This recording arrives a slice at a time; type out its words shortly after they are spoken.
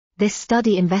This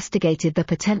study investigated the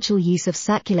potential use of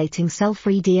circulating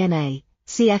cell-free DNA,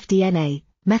 cfDNA,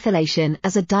 methylation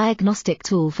as a diagnostic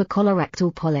tool for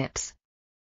colorectal polyps.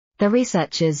 The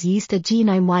researchers used a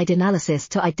genome-wide analysis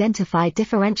to identify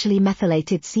differentially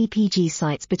methylated CpG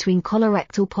sites between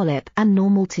colorectal polyp and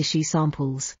normal tissue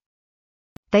samples.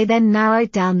 They then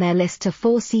narrowed down their list to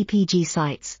 4 CpG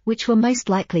sites, which were most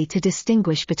likely to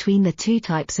distinguish between the two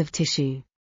types of tissue.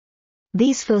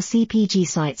 These 4 CpG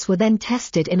sites were then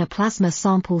tested in a plasma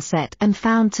sample set and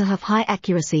found to have high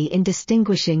accuracy in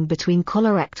distinguishing between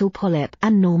colorectal polyp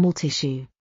and normal tissue.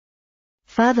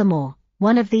 Furthermore,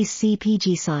 one of these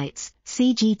CpG sites,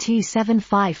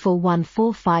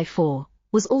 CG27541454,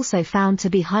 was also found to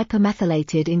be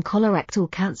hypermethylated in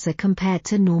colorectal cancer compared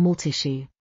to normal tissue.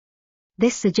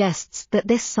 This suggests that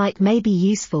this site may be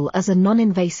useful as a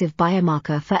non-invasive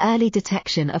biomarker for early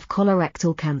detection of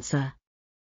colorectal cancer.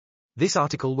 This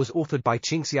article was authored by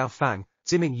Qingxiao Fang,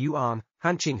 Ziming Yuan,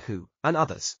 Hanqing and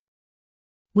others.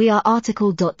 We are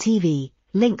RTCLTV,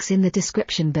 links in the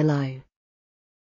description below.